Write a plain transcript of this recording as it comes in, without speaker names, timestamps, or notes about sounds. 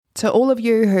To all of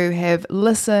you who have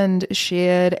listened,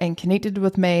 shared, and connected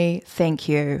with me, thank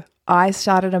you. I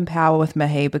started Empower with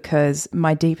Mihi because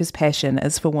my deepest passion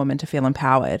is for women to feel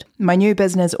empowered. My new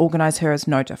business, Organise Her, is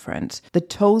no different. The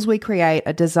tools we create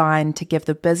are designed to give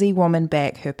the busy woman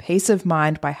back her peace of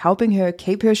mind by helping her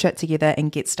keep her shit together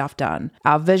and get stuff done.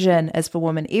 Our vision is for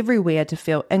women everywhere to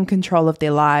feel in control of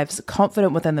their lives,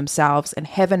 confident within themselves, and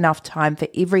have enough time for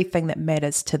everything that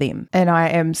matters to them. And I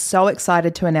am so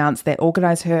excited to announce that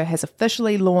Organise Her has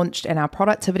officially launched and our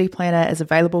productivity planner is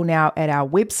available now at our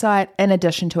website, in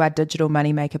addition to our digital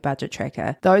moneymaker budget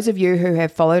tracker. Those of you who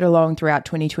have followed along throughout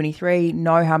 2023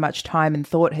 know how much time and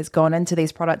thought has gone into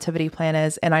these productivity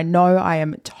planners, and I know I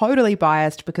am totally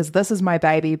biased because this is my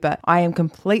baby, but I am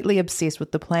completely obsessed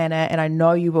with the planner, and I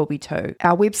know you will be too.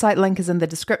 Our website link is in the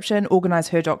description,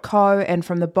 organiseher.co, and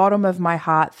from the bottom of my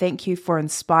heart, thank you for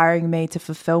inspiring me to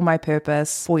fulfill my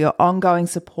purpose, for your ongoing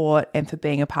support, and for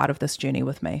being a part of this journey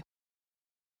with me.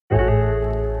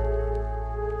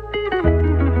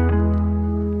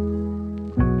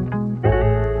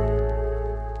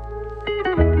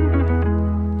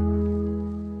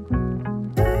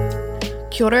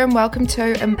 Kia ora and welcome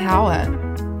to Empower,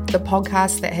 the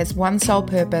podcast that has one sole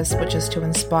purpose, which is to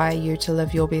inspire you to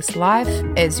live your best life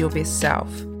as your best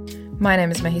self. My name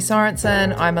is Mihi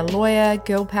Sorensen. I'm a lawyer,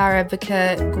 girl power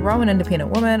advocate, grown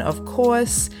independent woman, of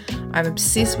course. I'm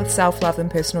obsessed with self-love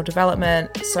and personal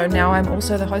development, so now I'm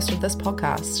also the host of this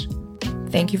podcast.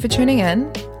 Thank you for tuning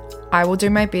in. I will do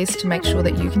my best to make sure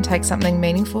that you can take something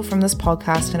meaningful from this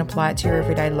podcast and apply it to your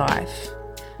everyday life.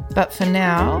 But for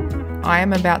now, I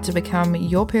am about to become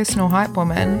your personal hype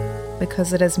woman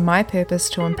because it is my purpose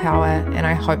to empower, and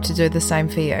I hope to do the same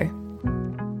for you.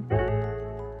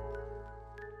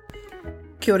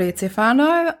 Kia ora te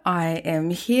whānau, I am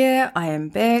here, I am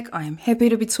back, I am happy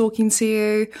to be talking to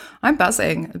you. I'm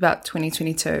buzzing about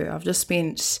 2022. I've just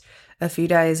spent a few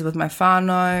days with my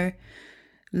whānau,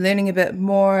 learning a bit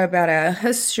more about our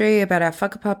history, about our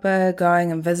whakapapa, going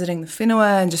and visiting the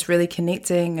whenua and just really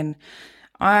connecting, and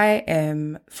I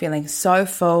am feeling so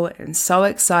full and so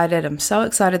excited. I'm so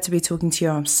excited to be talking to you.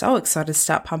 I'm so excited to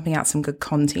start pumping out some good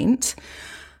content.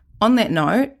 On that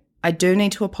note, I do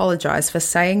need to apologize for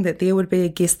saying that there would be a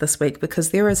guest this week because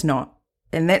there is not.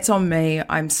 And that's on me.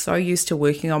 I'm so used to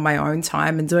working on my own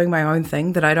time and doing my own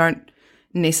thing that I don't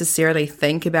necessarily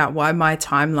think about why my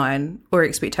timeline or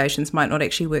expectations might not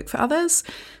actually work for others.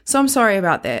 So I'm sorry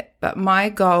about that. But my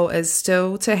goal is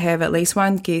still to have at least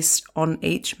one guest on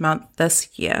each month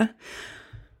this year.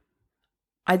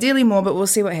 Ideally more, but we'll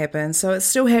see what happens. So it's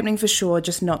still happening for sure,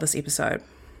 just not this episode.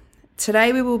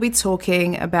 Today we will be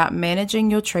talking about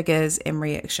managing your triggers and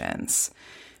reactions.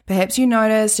 Perhaps you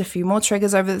noticed a few more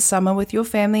triggers over the summer with your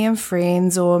family and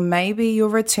friends, or maybe your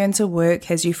return to work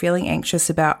has you feeling anxious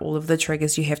about all of the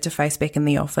triggers you have to face back in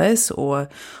the office or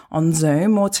on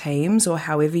Zoom or Teams or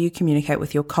however you communicate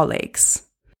with your colleagues.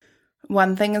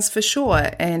 One thing is for sure,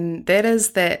 and that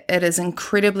is that it is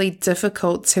incredibly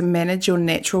difficult to manage your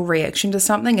natural reaction to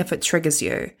something if it triggers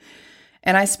you.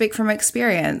 And I speak from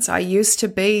experience. I used to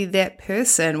be that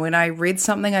person when I read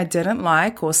something I didn't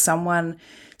like or someone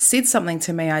said something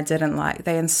to me I didn't like,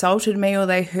 they insulted me or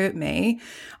they hurt me,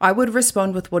 I would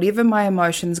respond with whatever my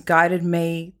emotions guided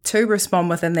me to respond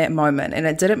with in that moment. And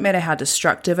it didn't matter how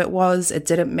destructive it was. It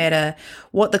didn't matter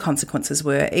what the consequences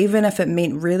were. Even if it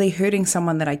meant really hurting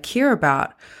someone that I care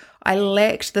about, I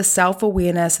lacked the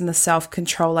self-awareness and the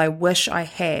self-control I wish I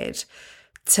had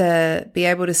to be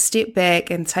able to step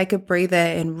back and take a breather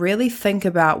and really think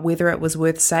about whether it was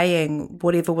worth saying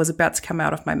whatever was about to come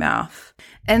out of my mouth.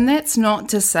 And that's not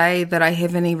to say that I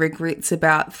have any regrets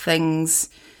about things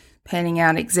panning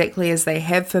out exactly as they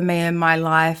have for me in my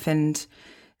life and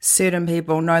certain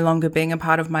people no longer being a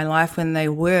part of my life when they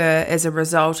were as a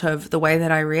result of the way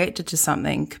that I reacted to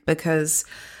something, because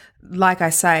like I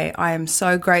say, I am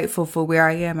so grateful for where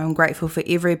I am. I'm grateful for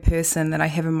every person that I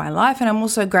have in my life, and I'm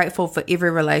also grateful for every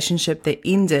relationship that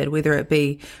ended, whether it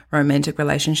be romantic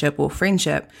relationship or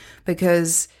friendship,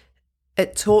 because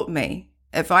it taught me.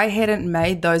 If I hadn't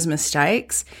made those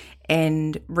mistakes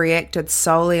and reacted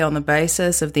solely on the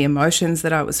basis of the emotions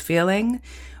that I was feeling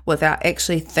without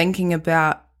actually thinking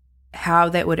about how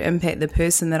that would impact the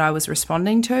person that I was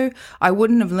responding to, I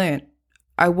wouldn't have learned.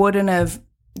 I wouldn't have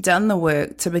done the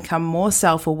work to become more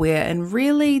self-aware and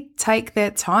really take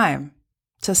that time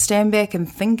to stand back and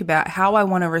think about how I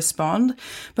want to respond,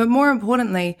 but more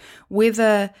importantly,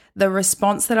 whether the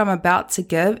response that I'm about to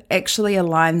give actually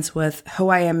aligns with who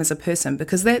I am as a person,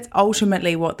 because that's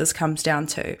ultimately what this comes down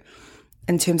to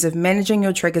in terms of managing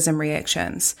your triggers and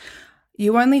reactions.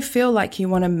 You only feel like you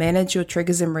want to manage your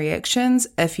triggers and reactions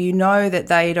if you know that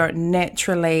they don't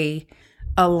naturally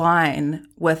align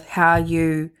with how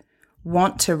you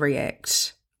want to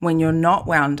react when you're not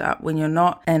wound up, when you're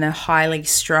not in a highly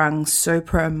strung,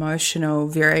 super emotional,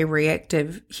 very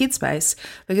reactive headspace.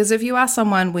 Because if you are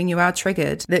someone, when you are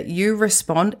triggered, that you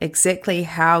respond exactly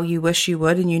how you wish you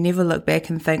would, and you never look back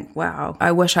and think, wow,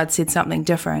 I wish I'd said something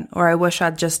different, or I wish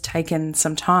I'd just taken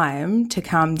some time to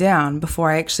calm down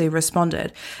before I actually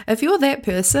responded. If you're that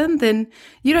person, then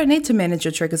you don't need to manage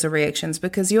your triggers or reactions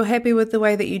because you're happy with the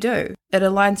way that you do. It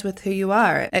aligns with who you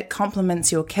are. It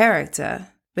complements your character.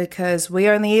 Because we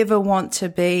only ever want to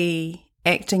be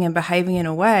acting and behaving in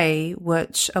a way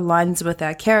which aligns with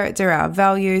our character, our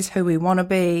values, who we want to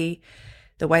be,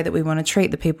 the way that we want to treat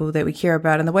the people that we care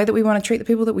about, and the way that we want to treat the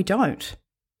people that we don't.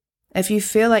 If you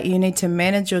feel like you need to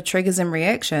manage your triggers and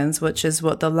reactions, which is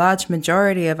what the large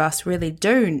majority of us really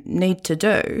do need to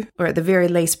do, or at the very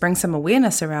least bring some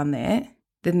awareness around that,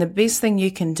 then the best thing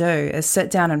you can do is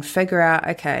sit down and figure out,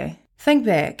 okay, think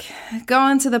back, go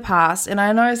into the past, and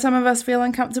I know some of us feel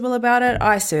uncomfortable about it.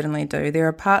 I certainly do. There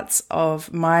are parts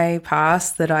of my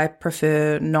past that I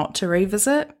prefer not to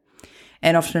revisit,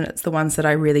 and often it's the ones that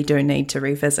I really do need to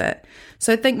revisit.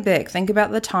 So think back, think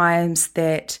about the times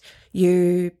that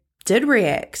you did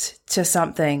react to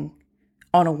something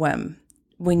on a whim.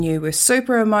 When you were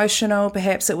super emotional,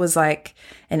 perhaps it was like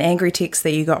an angry text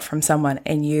that you got from someone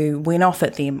and you went off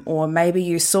at them, or maybe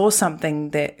you saw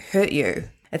something that hurt you.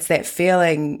 It's that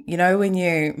feeling,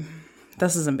 when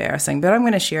this is embarrassing, but I'm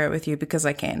going to share it with you because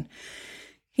I can.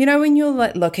 When you're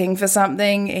like looking for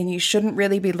something and you shouldn't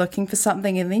really be looking for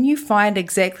something, and then you find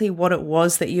exactly what it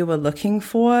was that you were looking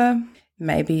for.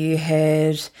 Maybe you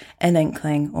had an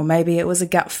inkling, or maybe it was a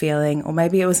gut feeling, or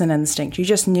maybe it was an instinct. You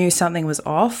just knew something was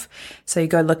off. So you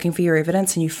go looking for your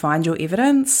evidence and you find your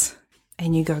evidence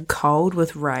and you go cold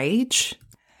with rage.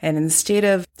 And instead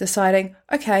of deciding,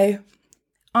 okay,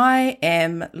 I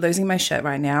am losing my shit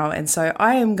right now, and so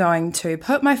I am going to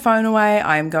put my phone away,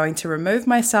 I am going to remove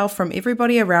myself from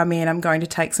everybody around me, and I'm going to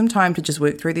take some time to just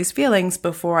work through these feelings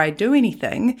before I do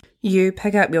anything. You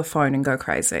pick up your phone and go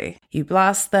crazy. You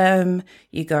blast them,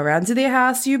 you go around to their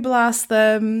house, you blast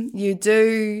them, you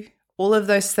do all of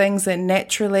those things that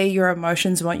naturally your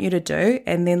emotions want you to do,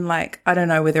 and then I don't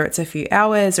know whether it's a few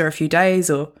hours or a few days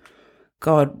or,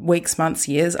 God, weeks, months,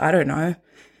 years, I don't know.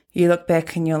 You look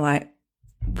back and you're like,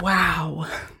 wow,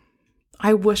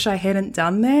 I wish I hadn't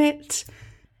done that.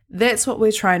 That's what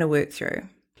we're trying to work through.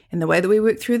 And the way that we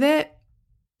work through that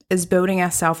is building our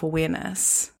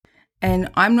self-awareness. And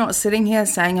I'm not sitting here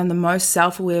saying I'm the most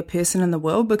self-aware person in the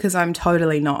world, because I'm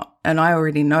totally not. And I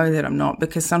already know that I'm not,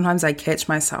 because sometimes I catch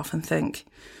myself and think,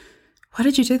 why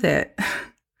did you do that?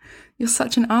 You're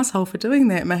such an asshole for doing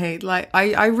that, Mahid.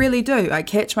 I really do. I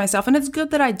catch myself, and it's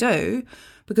good that I do,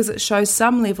 because it shows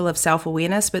some level of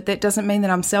self-awareness, but that doesn't mean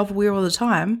that I'm self-aware all the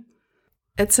time.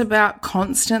 It's about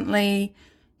constantly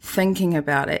thinking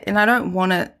about it, and I don't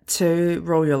want it to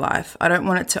rule your life. I don't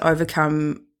want it to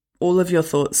overcome all of your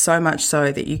thoughts so much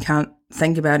so that you can't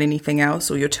think about anything else,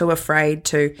 or you're too afraid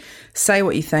to say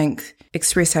what you think,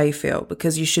 express how you feel,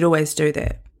 because you should always do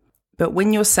that. But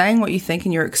when you're saying what you think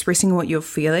and you're expressing what you're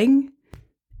feeling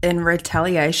in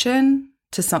retaliation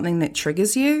to something that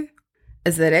triggers you,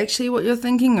 is that actually what you're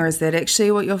thinking, or is that actually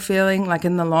what you're feeling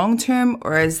in the long term,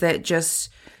 or is that just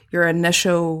your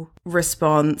initial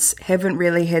response, haven't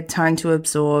really had time to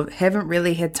absorb, haven't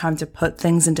really had time to put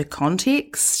things into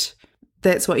context?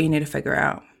 That's what you need to figure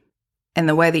out. And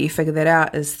the way that you figure that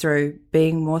out is through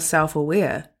being more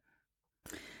self-aware.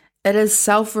 It is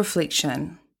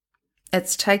self-reflection.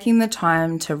 It's taking the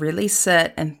time to really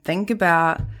sit and think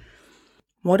about,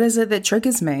 what is it that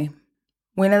triggers me?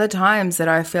 When are the times that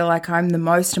I feel like I'm the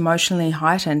most emotionally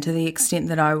heightened, to the extent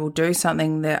that I will do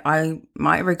something that I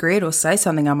might regret, or say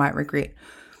something I might regret?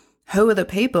 Who are the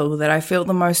people that I feel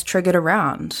the most triggered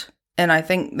around? And I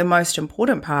think the most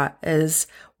important part is,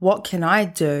 what can I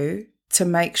do to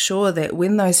make sure that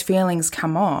when those feelings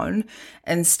come on,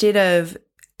 instead of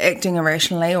acting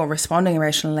irrationally or responding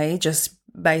irrationally just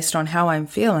based on how I'm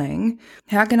feeling,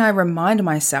 how can I remind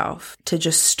myself to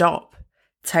just stop?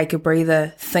 Take a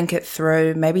breather, think it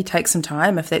through, maybe take some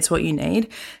time if that's what you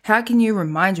need. How can you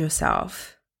remind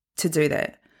yourself to do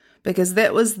that? Because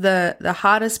that was the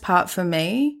hardest part for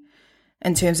me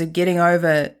in terms of getting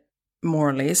over, more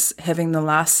or less, having the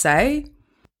last say,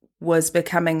 was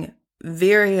becoming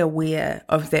very aware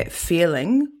of that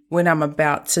feeling when I'm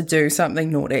about to do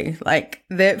something naughty.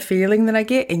 That feeling that I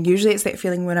get, and usually it's that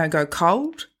feeling when I go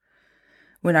cold,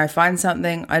 when I find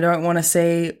something I don't want to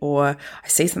see, or I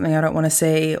see something I don't want to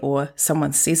see, or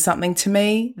someone says something to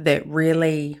me that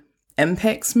really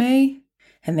impacts me,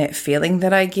 and that feeling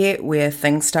that I get where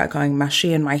things start going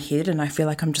mushy in my head and I feel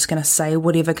like I'm just going to say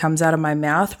whatever comes out of my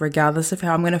mouth regardless of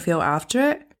how I'm going to feel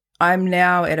after it. I'm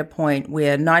now at a point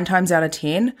where 9 times out of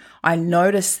 10, I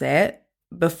notice that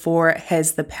before it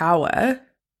has the power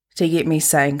to get me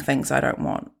saying things I don't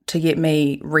want, to get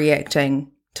me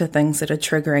reacting to things that are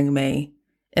triggering me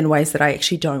in ways that I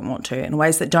actually don't want to, in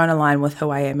ways that don't align with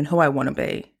who I am and who I want to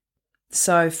be.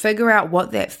 So figure out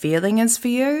what that feeling is for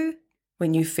you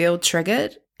when you feel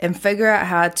triggered, and figure out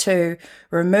how to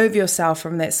remove yourself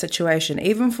from that situation,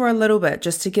 even for a little bit,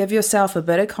 just to give yourself a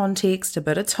bit of context, a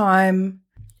bit of time.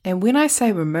 And when I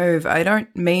say remove, I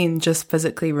don't mean just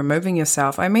physically removing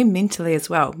yourself. I mean mentally as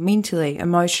well, mentally,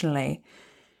 emotionally.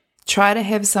 Try to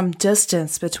have some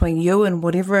distance between you and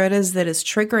whatever it is that is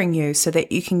triggering you so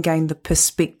that you can gain the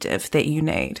perspective that you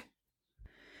need.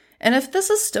 And if this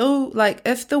is still,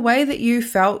 if the way that you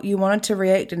felt you wanted to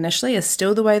react initially is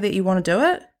still the way that you want to do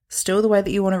it, still the way that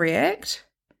you want to react,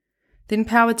 then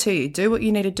power to you. Do what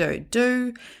you need to do.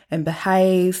 Do and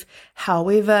behave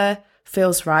however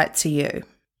feels right to you.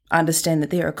 Understand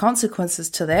that there are consequences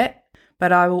to that,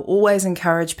 but I will always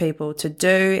encourage people to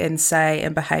do and say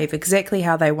and behave exactly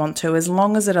how they want to, as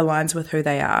long as it aligns with who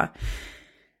they are.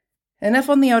 And if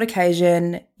on the odd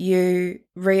occasion you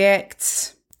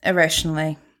react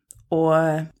irrationally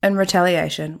or in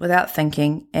retaliation without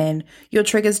thinking and your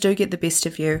triggers do get the best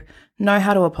of you, know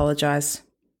how to apologize.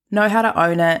 Know how to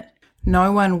own it.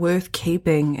 No one worth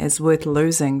keeping is worth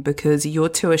losing because you're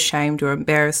too ashamed or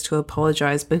embarrassed to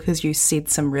apologize because you said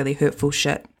some really hurtful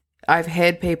shit. I've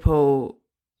had people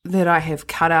that I have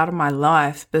cut out of my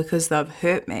life because they've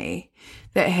hurt me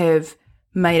that have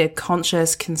made a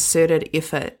conscious, concerted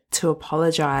effort to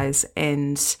apologize,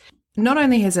 and not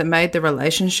only has it made the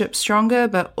relationship stronger,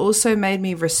 but also made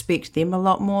me respect them a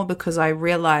lot more because I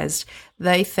realized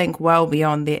they think well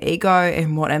beyond their ego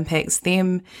and what impacts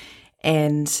them,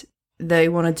 and they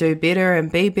want to do better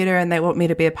and be better, and they want me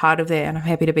to be a part of that, and I'm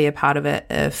happy to be a part of it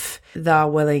if they're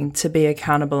willing to be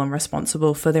accountable and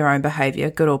responsible for their own behavior,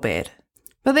 good or bad.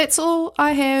 But that's all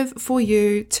I have for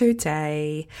you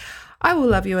today. I will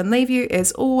love you and leave you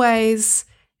as always.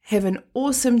 Have an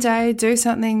awesome day. Do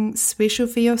something special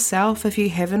for yourself if you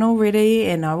haven't already,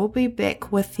 and I will be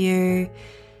back with you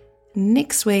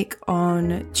next week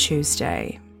on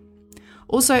Tuesday.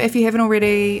 Also, if you haven't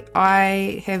already,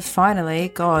 I have finally,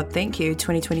 God, thank you,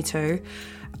 2022.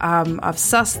 I've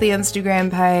sussed the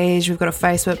Instagram page, we've got a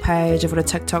Facebook page, I've got a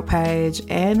TikTok page,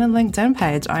 and a LinkedIn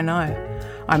page. I know.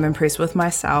 I'm impressed with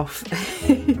myself.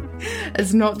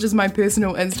 It's not just my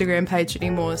personal Instagram page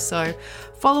anymore, so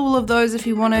follow all of those if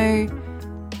you want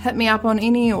to. Hit me up on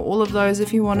any or all of those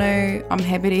if you want to. I'm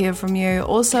happy to hear from you.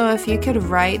 Also, if you could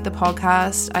rate the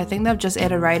podcast, I think they've just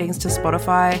added ratings to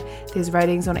Spotify. There's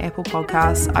ratings on Apple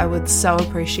Podcasts. I would so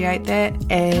appreciate that.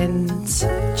 And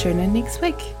tune in next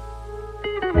week.